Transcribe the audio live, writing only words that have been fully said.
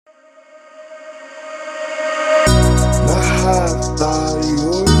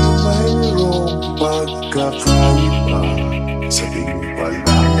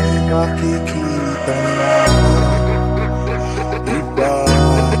nakikita na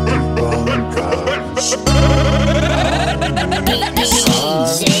iba-ibang kaso.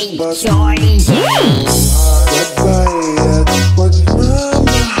 Gabay at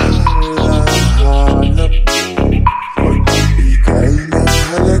pagmamahal ang hanap mo, magbibigay ng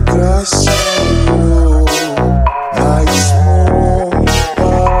halaga sa'yo. Nais mong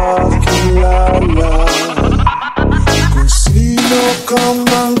ipakilala kung sino ka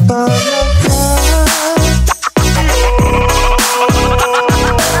mang talaga.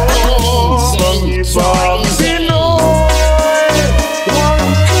 Ang ibang Pinoy, huwag kang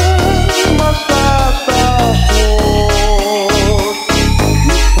matatakot.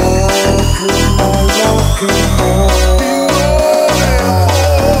 Ipagmalaki mo,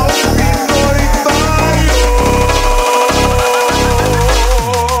 Pinoy tayo.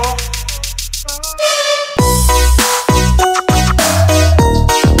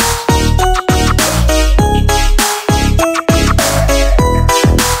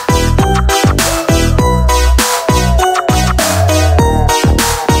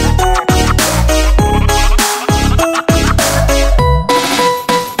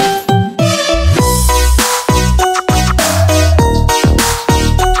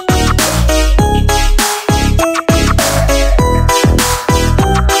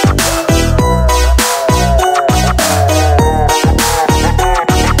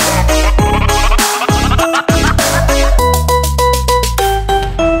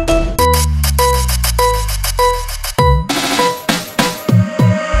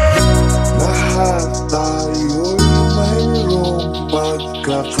 Tayo'y mayroong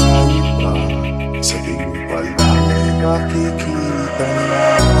pagkakaiba. Sa tingin pa lang nakikita na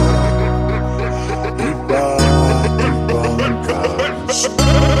iba-ibang kaso.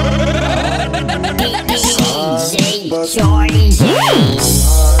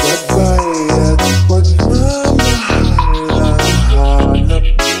 Gabay at pagmamahal ang hanap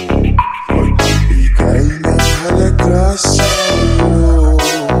mo, magbibigay ng halaga sa'yo.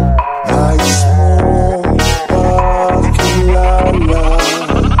 Nais mong ipakilala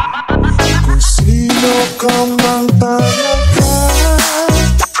kung sino ka mang talaga.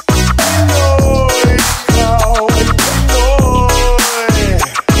 Pinoy, ikaw ay Pinoy.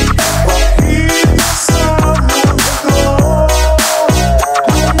 Pakita sa mundo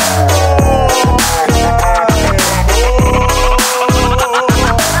kung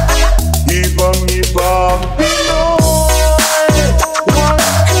ibang-ibang Pinoy, huwag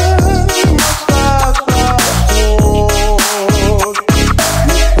kang matatakot.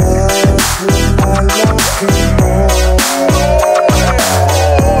 Ipagmalaki mo,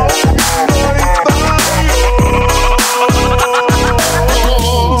 Pinoy tayo.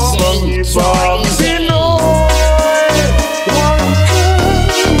 Ibang-ibang Pinoy, huwag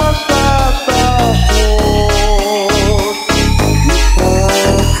kang matatakot.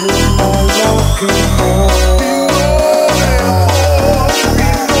 Ipagmalaki mo,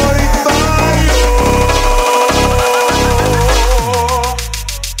 Pinoy tayo.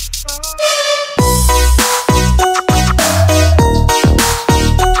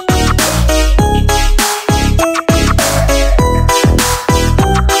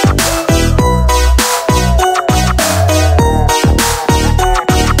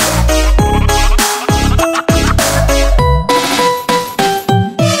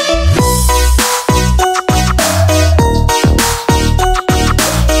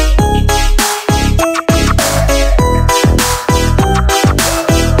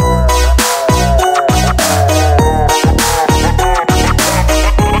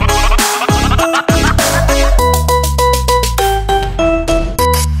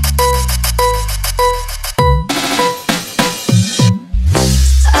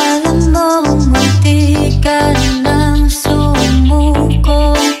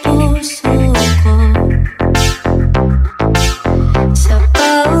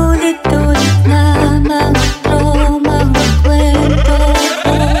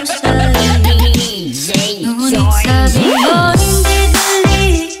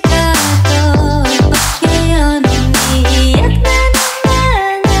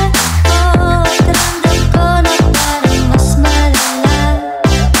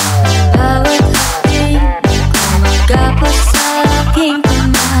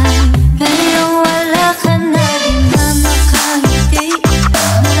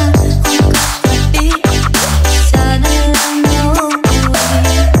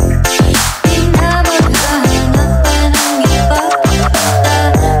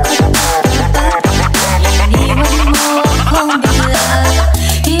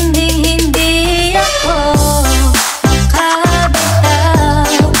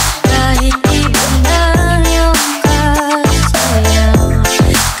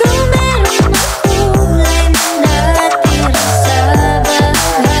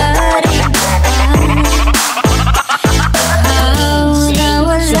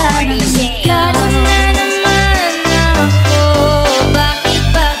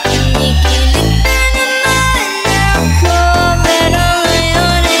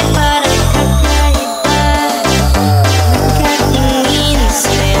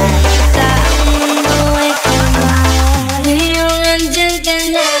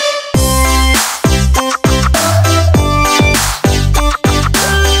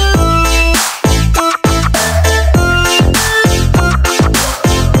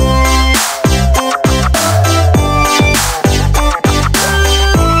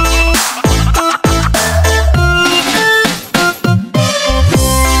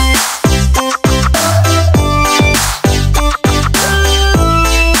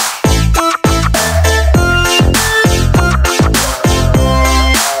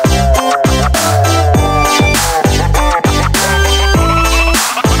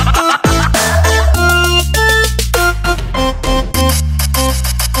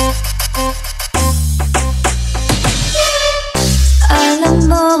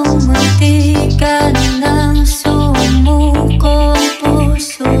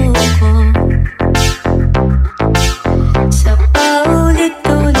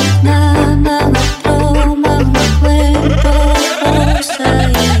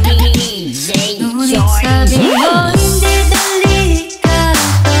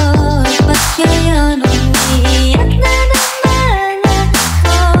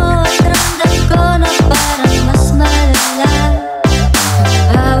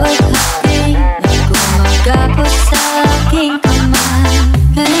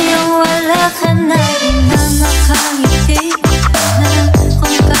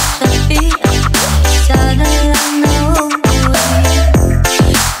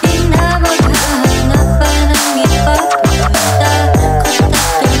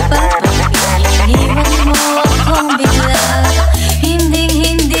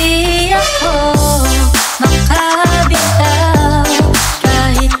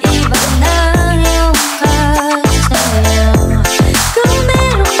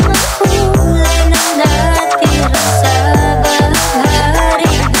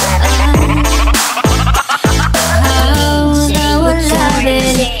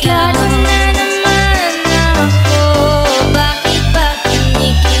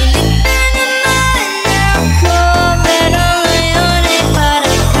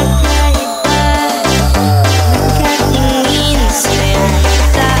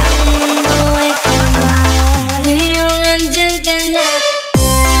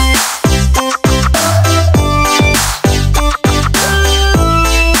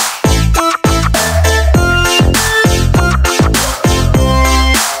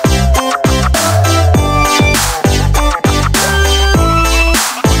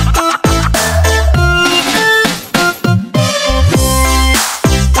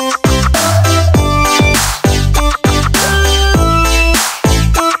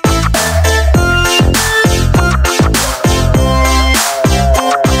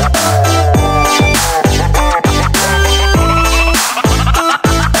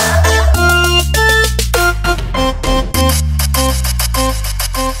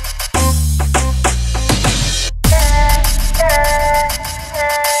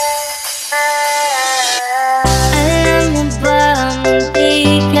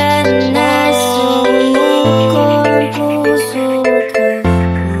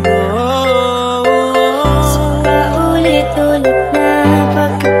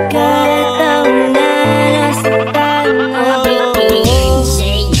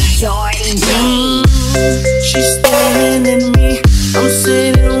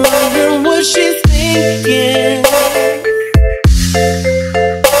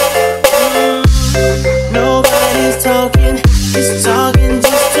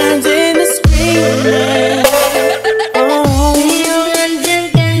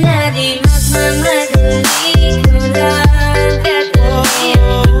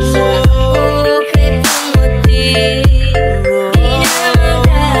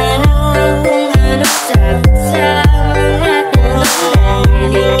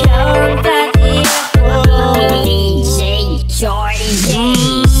 Ikaw ang katiyak ko.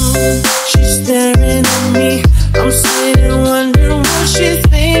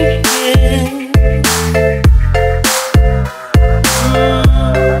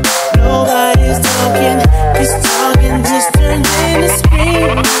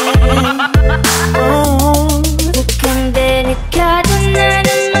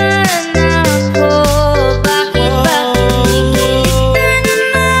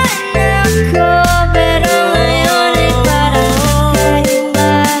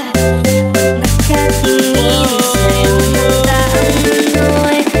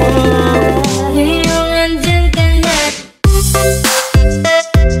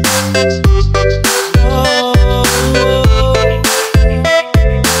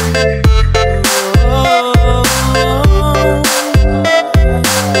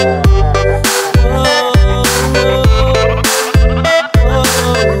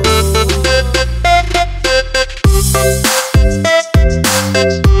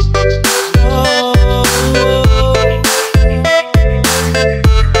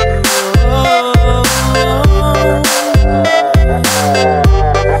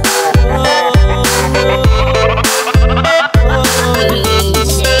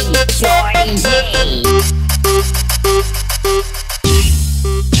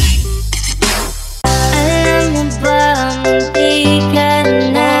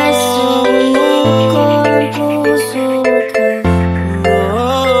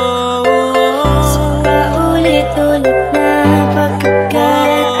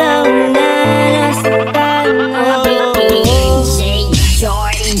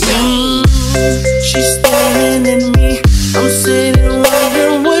 in me. I'm sitting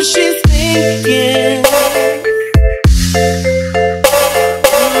wondering what she's thinking.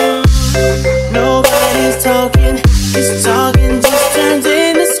 Nobody's talking, it's talking just turns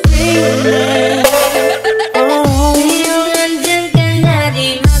into screaming.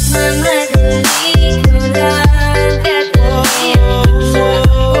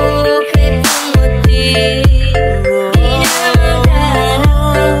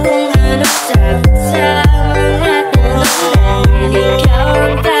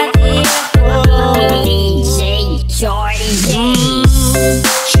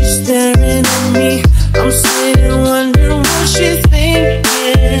 She's staring at me. I'm sitting wondering what she's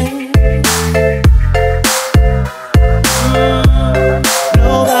thinking.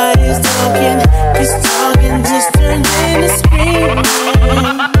 Nobody's talking, 'cause talking just turned into screaming.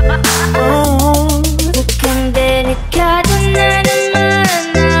 Mukhang delikado na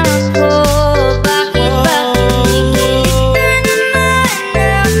naman ako. Bakit ba kinikilig na naman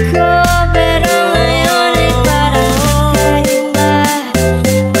ako? Pero ngayon ay parang kaiba.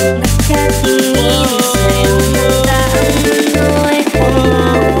 Nakatingin sa iyong mata, ano ay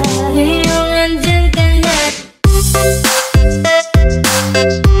ngayong andyan ka na.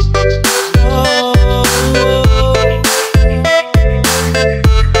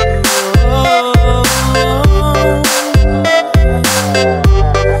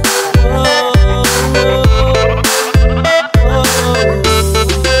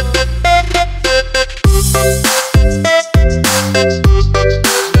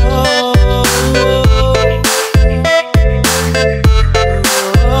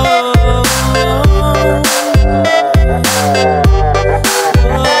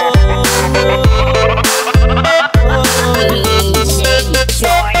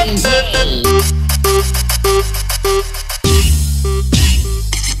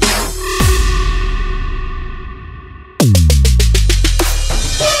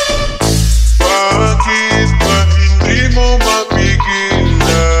 Bakit ba hindi mo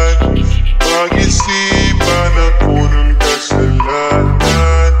mapigilan? Pag-isipan ako ng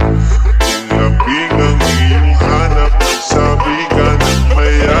kasalanan. Labing ang iyong hanap, sabi ka ng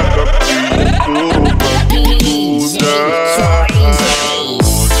mayakap dito. Pagduda,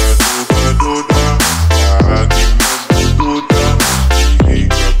 duda, laging nagdududa. Hindi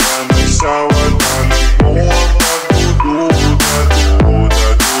ka ba nagsawa, dahil mo ang pagdududa.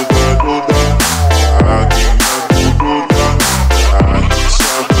 Duda, laging nagdududa. Kahit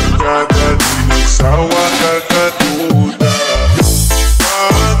sa barkada, di nagsawa kakaduda.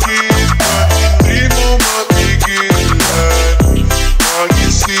 Bakit ba hindi mo mapigilan?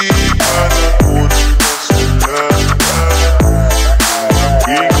 Pag-isipan ako ng kasalanan.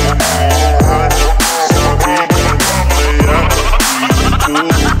 Labing ang iyong hanap, sabi ka ng mayakap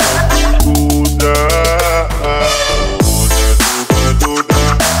dito. Pagdududa, duda,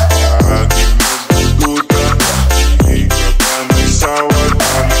 laging nagdududa. Hindi ka ba nagsawa,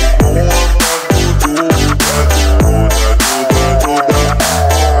 dahil mo ang pagdududa. Duda,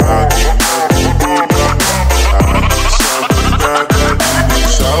 laging nagdududa. Kahit sa barkada, di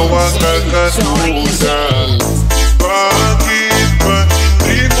nagsawa kakaduda. Bakit ba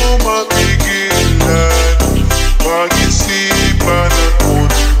hindi mo mapigilan? Pag-isipan ako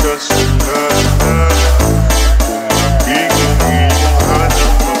ng kasalanan. Labing ang iyong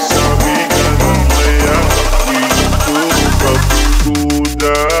hanap, sabi ka ng mayakap dito.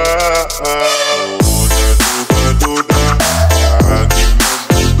 Pagdududa, duda, laging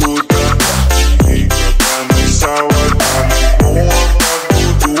nagdududa. Hindi ka ba nagsawa, dahil mo ang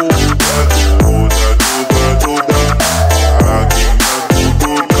pagdududa. Duda, laging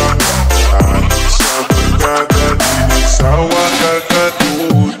nagdududa. Kahit sa barkada, di nagsawa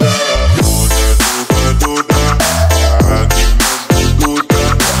kakaduda. Duda, laging nagdududa.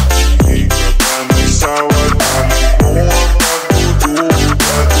 Hindi ka ba nagsawa, dahil mo ang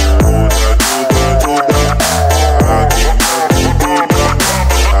pagdududa. Duda, laging nagdududa.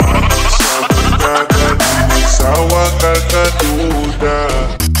 Kahit sa barkada, di nagsawa kakaduda.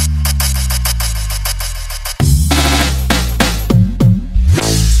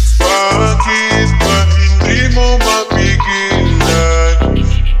 Bakit ba hindi mo mapigilan?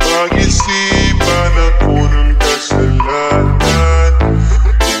 Pag-isipan ako ng kasalanan.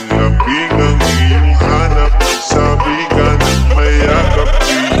 Labing ang iyong hanap, sabi ka ng mayakap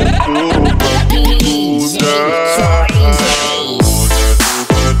dito. Pagdududa,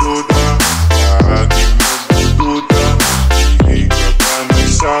 duda, laging nagdududa. Hindi ka ba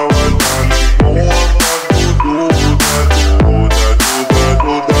nagsawa, dahil mo ang pagdududa.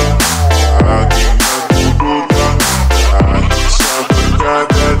 Duda, laging nagdududa. Kahit sa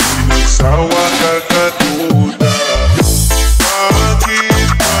barkada, di nagsawa kakaduda.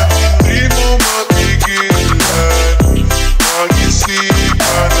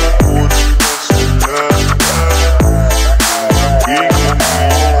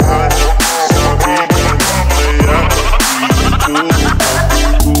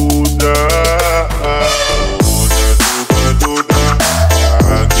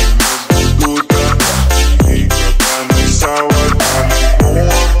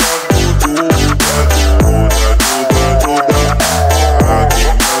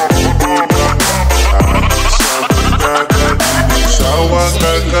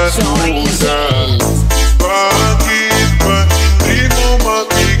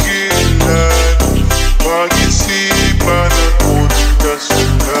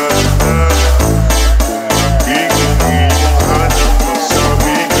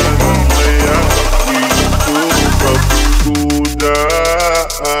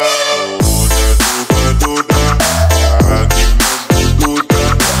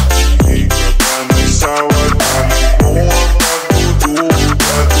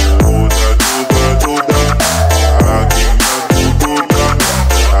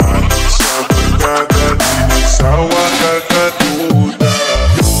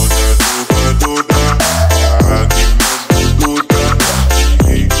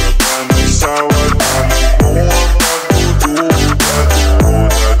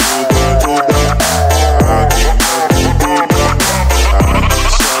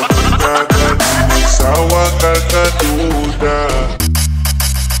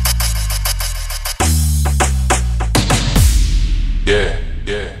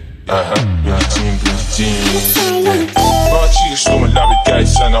 Mga chicas lumalapit kahit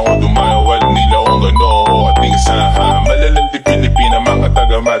saan ako dumayo. Alam nila kung gano ako at di kasahan. Malalang di Pilipina, mga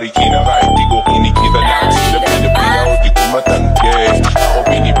taga Marikina. Kahit di ko kinikita lahat sila Pilipina o di ko matangke. Ako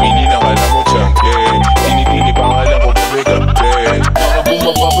pinipili ng alam mo tiyangke. Tinitili pangalan ko gabi-gabi. Mga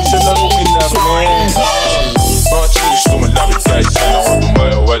bumababoy sa laro kinarne. Mga chicas lumalapit kahit saan ako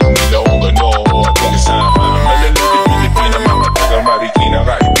dumayo. Alam nila kung gano ako at di kasahan. Malalang di Pilipina, mga taga Marikina.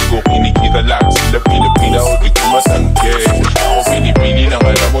 Kahit di ko kinikita lahat sila Pilipina o di ko matangke. Ako pinipili ng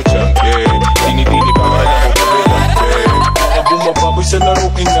alam mo tiyangke. Tinitili pangalan ko gabi-gabi. Mga bumababoy sa laro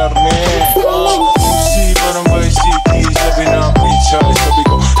kinarne. Si parang Vice City, sabi ng pizza. Sabi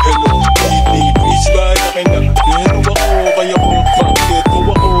ko, hello Kitty, please ba akin na pero ako, kaya kung bakit ko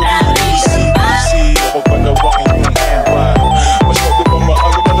ako easy, easy. Ako palawakin yung empire. Masyado pang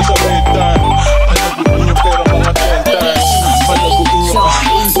maaga para sa metan. Palaguin yung pera mga 10 times. Palaguin yung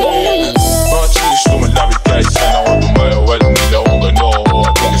mga chicks lumalapit kahit saan ako tumayo. Alam nila kung gano ako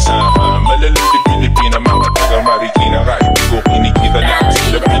at di kasahan. Malalang di Pilipina, mga taga Marikina. Kahit di ko kinikita lahat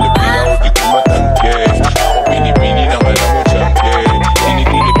sila Pilipina o di ko matangke. Ako pinipili ng alam mo tiyangke.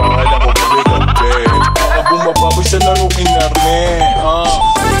 Tinitili pangalan ko gabi-gabi. Mga bumababoy sa laro kinarne.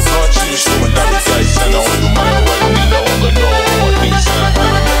 Mga chicks lumalapit kahit saan ako tumayo. Alam nila kung gano ako at di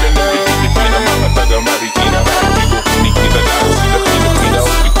kasahan. Malalang di Pilipina, mga taga Marikina. Kahit di ko kinikita lahat sila Pilipina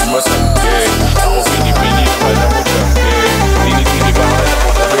o di ko matangke. Ako pinipili ng alam mo tiyangke. Tinitili pangalan ko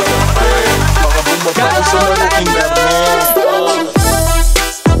gabi-gabi. Mga bumababoy sa laro kinarne.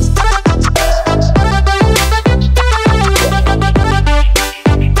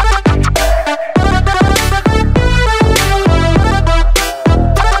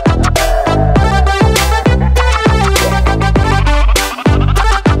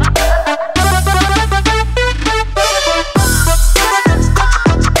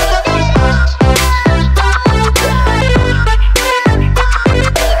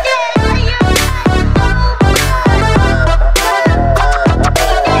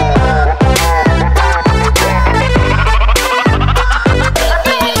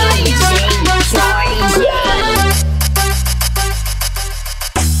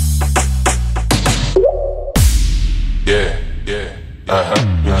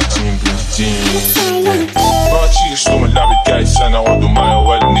 Mga chicas lumalapit kahit saan ako dumayo.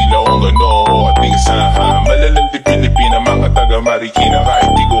 Alam nila kung gano ako at di kasahan. Malalang di Pilipina, mga taga Marikina.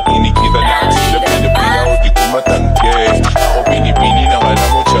 Kahit di ko kinikita lahat sila Pilipina o di ko matangke. Ako pinipili ng alam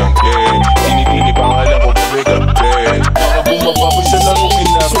mo tiyangke. Tinitili pangalan ko gabi-gabi. Mga bumababoy sa laro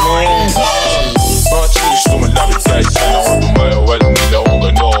kinarne. Mga chicas lumalapit kahit saan ako dumayo. Alam nila kung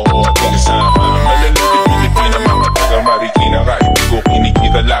gano ako at di kasahan. Malalang di Pilipina, mga taga Marikina. Kahit di ko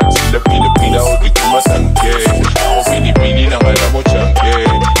kinikita lahat sila Pilipina o di ko matangke. Ako pinipili ng alam mo tiyangke.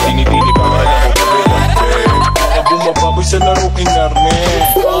 Tinitili pangalan ko gabi-gabi. Mga bumababoy sa laro kinarne.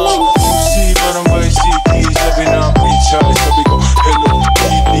 Si parang Vice City, sabi ng pizza. Sabi ko, hello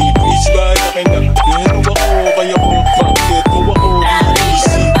Kitty, please ba akin na pero ako, kaya kung bakit ko ako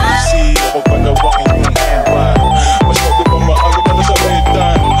easy, easy. Ako palawakin yung empire. Masyado pang maaga para sa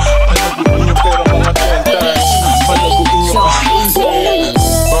metan. Palaguin yung pera mga 10 times. Palaguin yung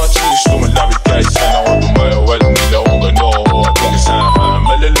mga chicks lumalapit kahit saan ako tumayo. Alam nila kung gano ako at di kasahan.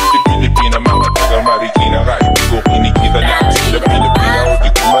 Malalang di Pilipina, mga taga Marikina. Kahit di ko kinikita lahat sila Pilipina o di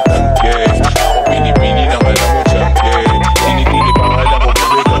ko matangke. Ako pinipili ng alam mo tiyangke. Tinitili pangalan ko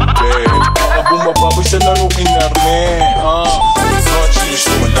gabi-gabi. Mga bumababoy sa laro kinarne. Mga chicks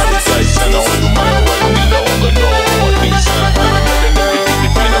lumalapit kahit saan ako tumayo. Alam nila kung gano ako at di kasahan. Malalang di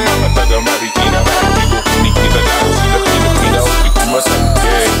Pilipina, mga taga Marikina. Kahit di ko kinikita lahat sila Pilipina o di ko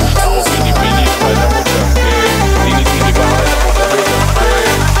matangke. Ako pinipili ng alam mo tiyangke. Tinitili pangalan ko gabi-gabi.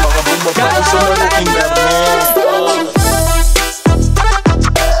 Mga bumababoy sa laro kinarne.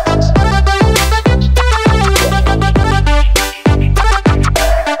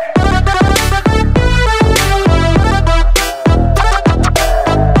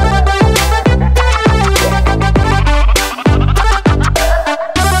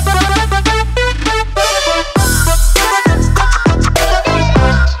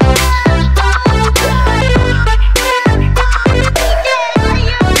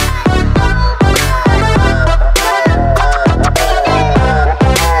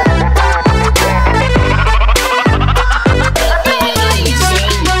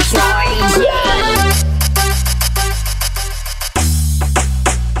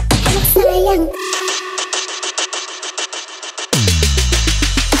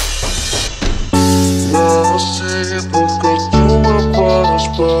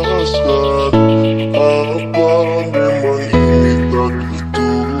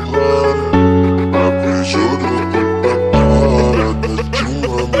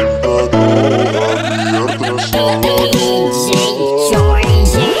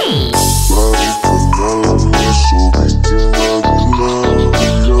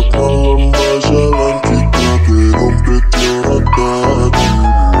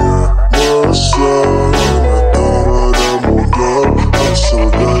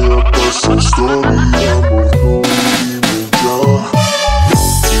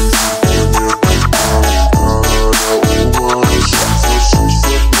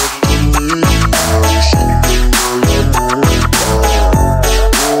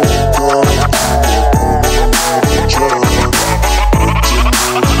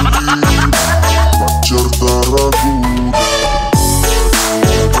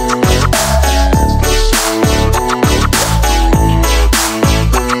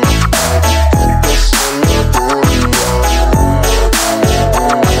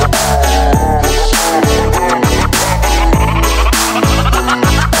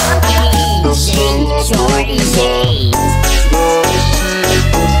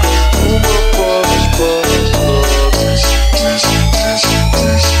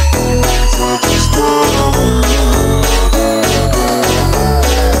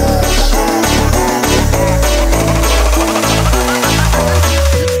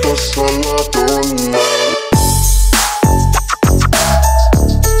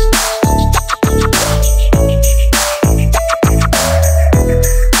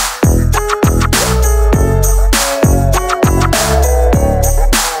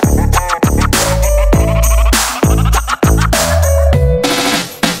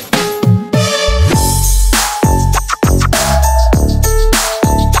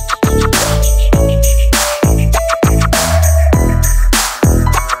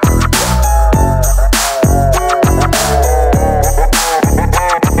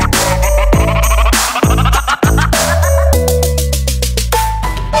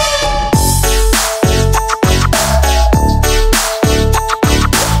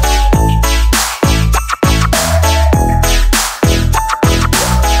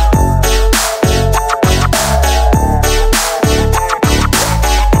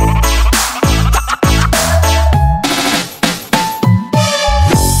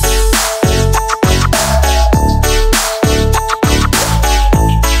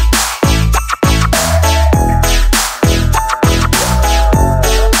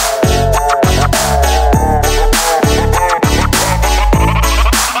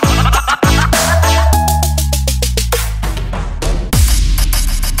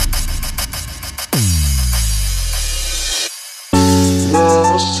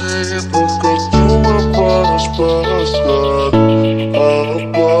 Dekat cuma panas-panasan.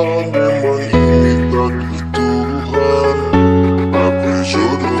 Apa memang ini takdir Tuhan? Apa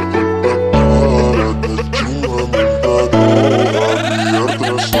jodoh berpaparan dan cuma minta doa biar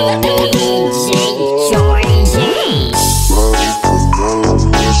terasa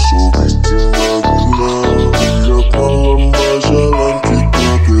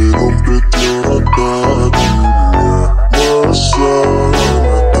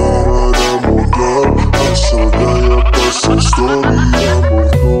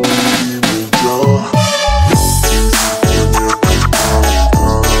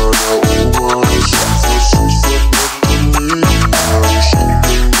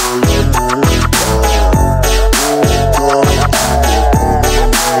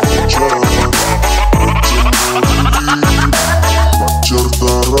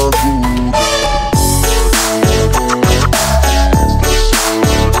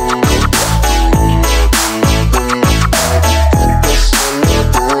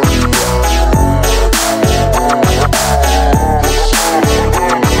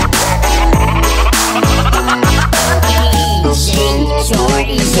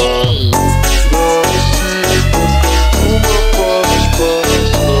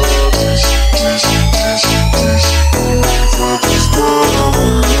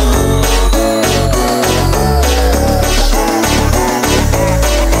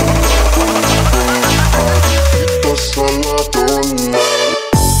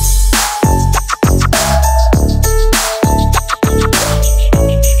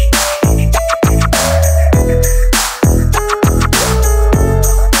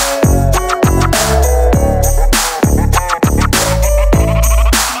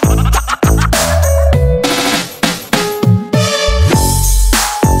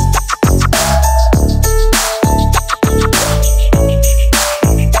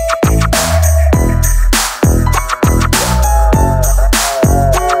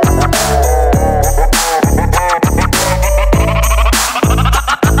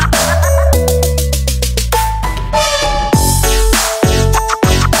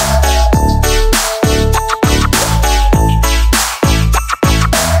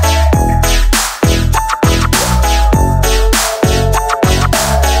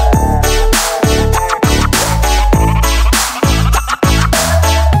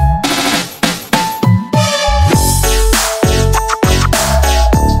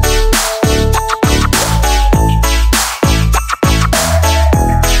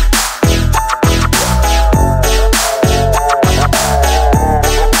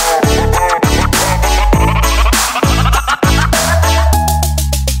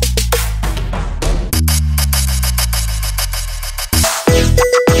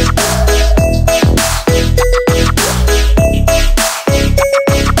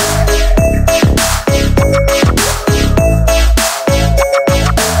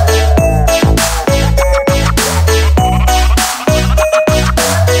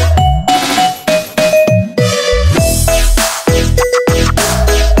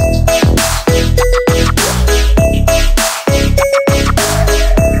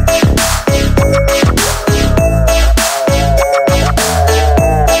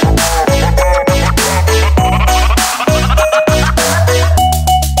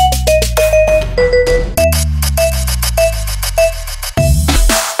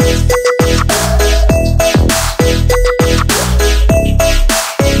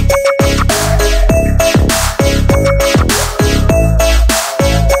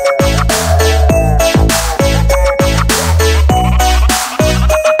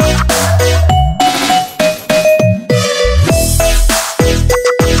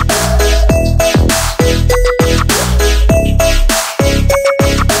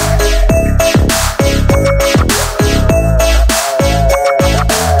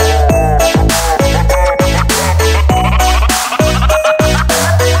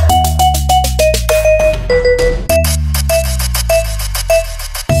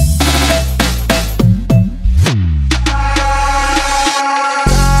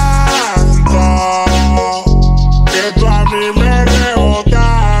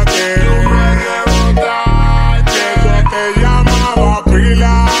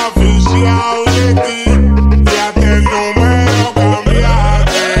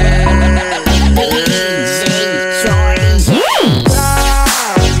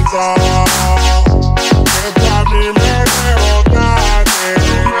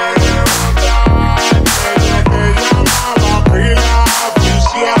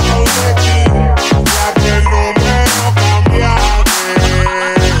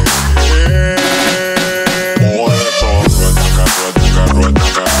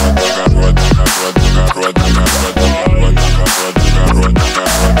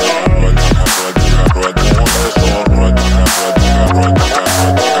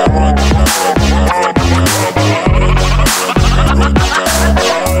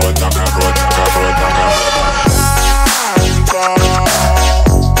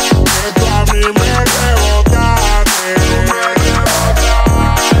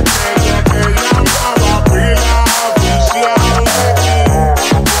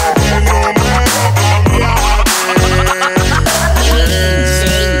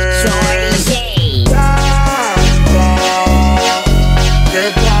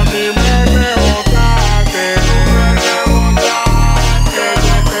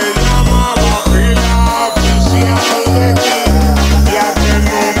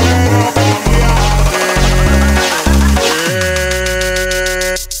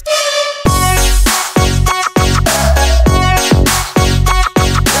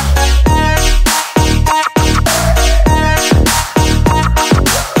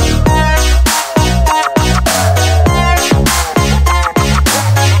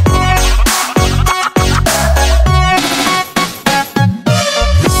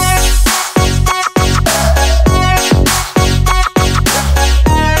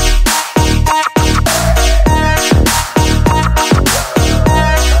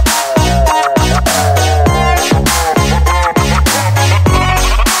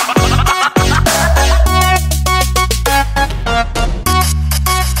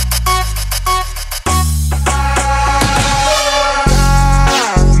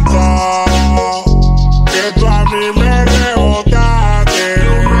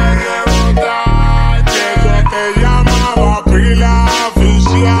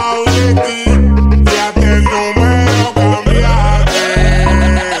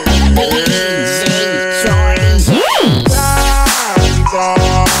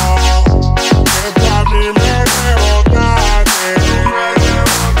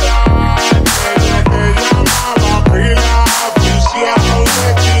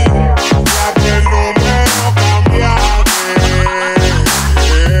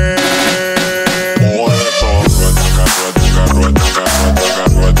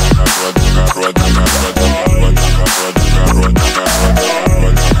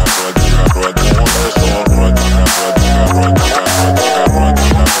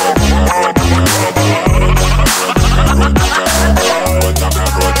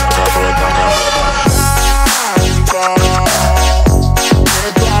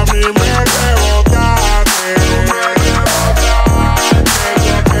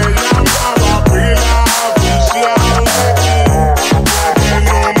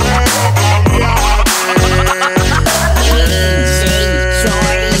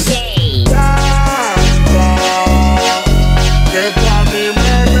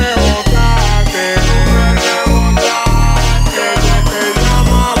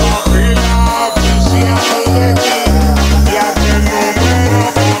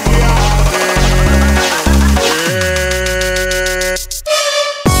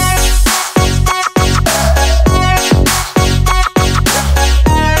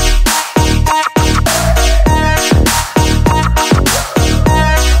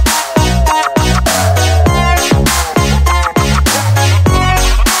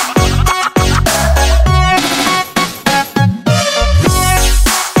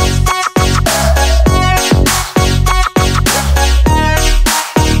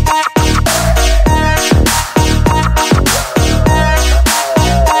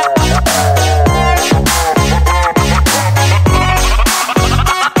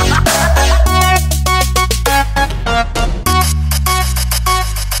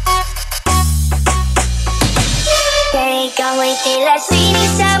Ika'y tila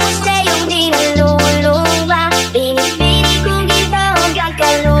sining sa museyong di naluluwa. Binibini kong ito hanggang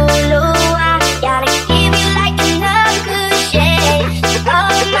kaluluwa. Gotta give you like another good shade of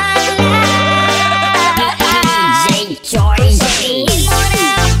my life. Sabihin mo na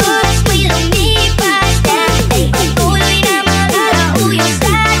ang oras mo'y lumipas na. Ay patuloy na magkauyo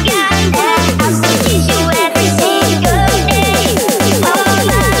sa ganda. I'll still kiss you every single day of my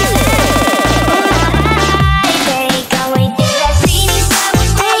life. Ikaw ay tila sining sa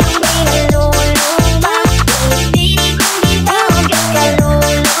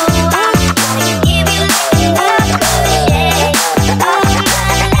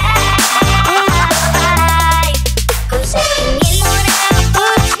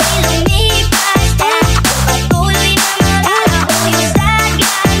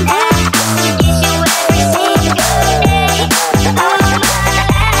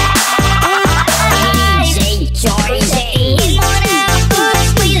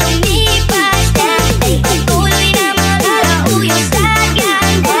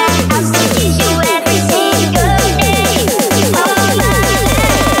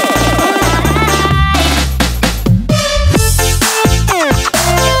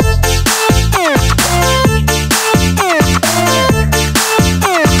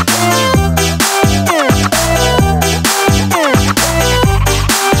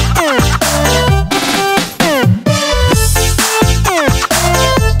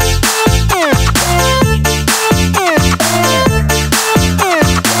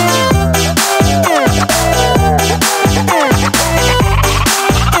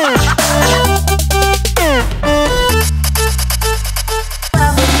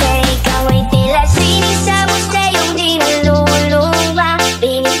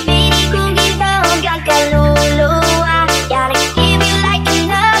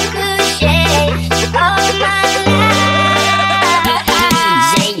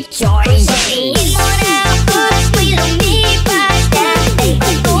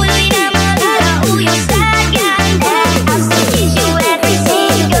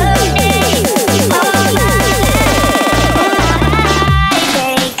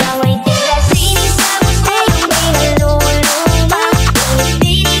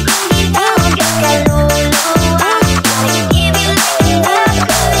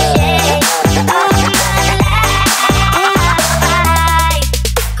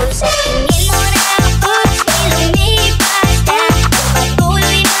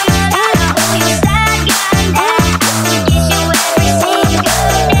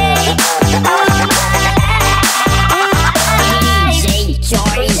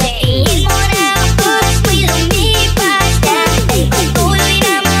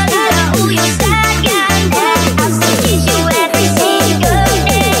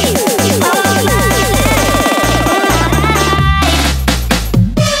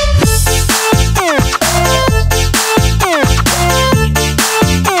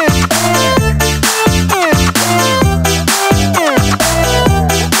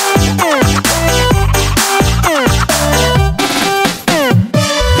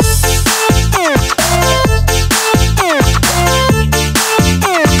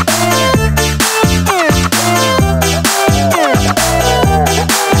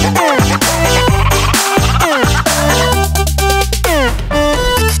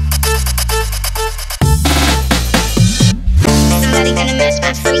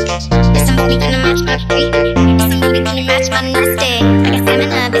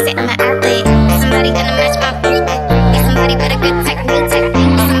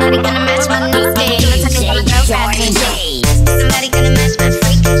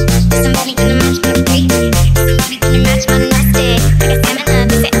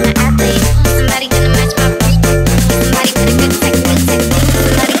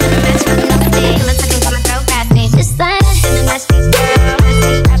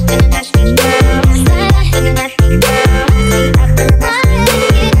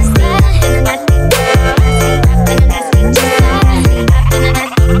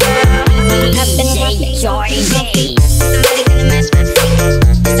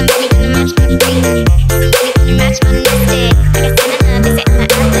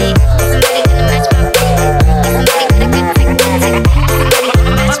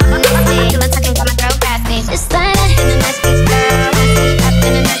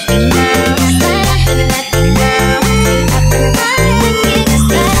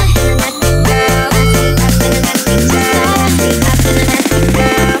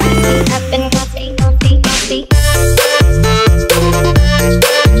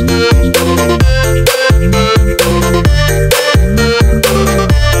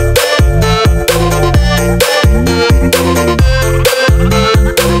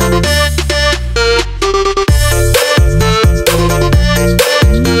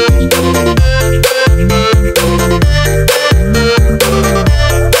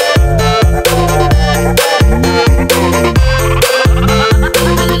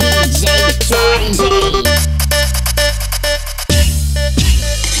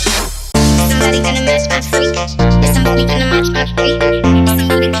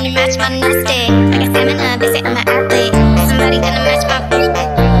만났어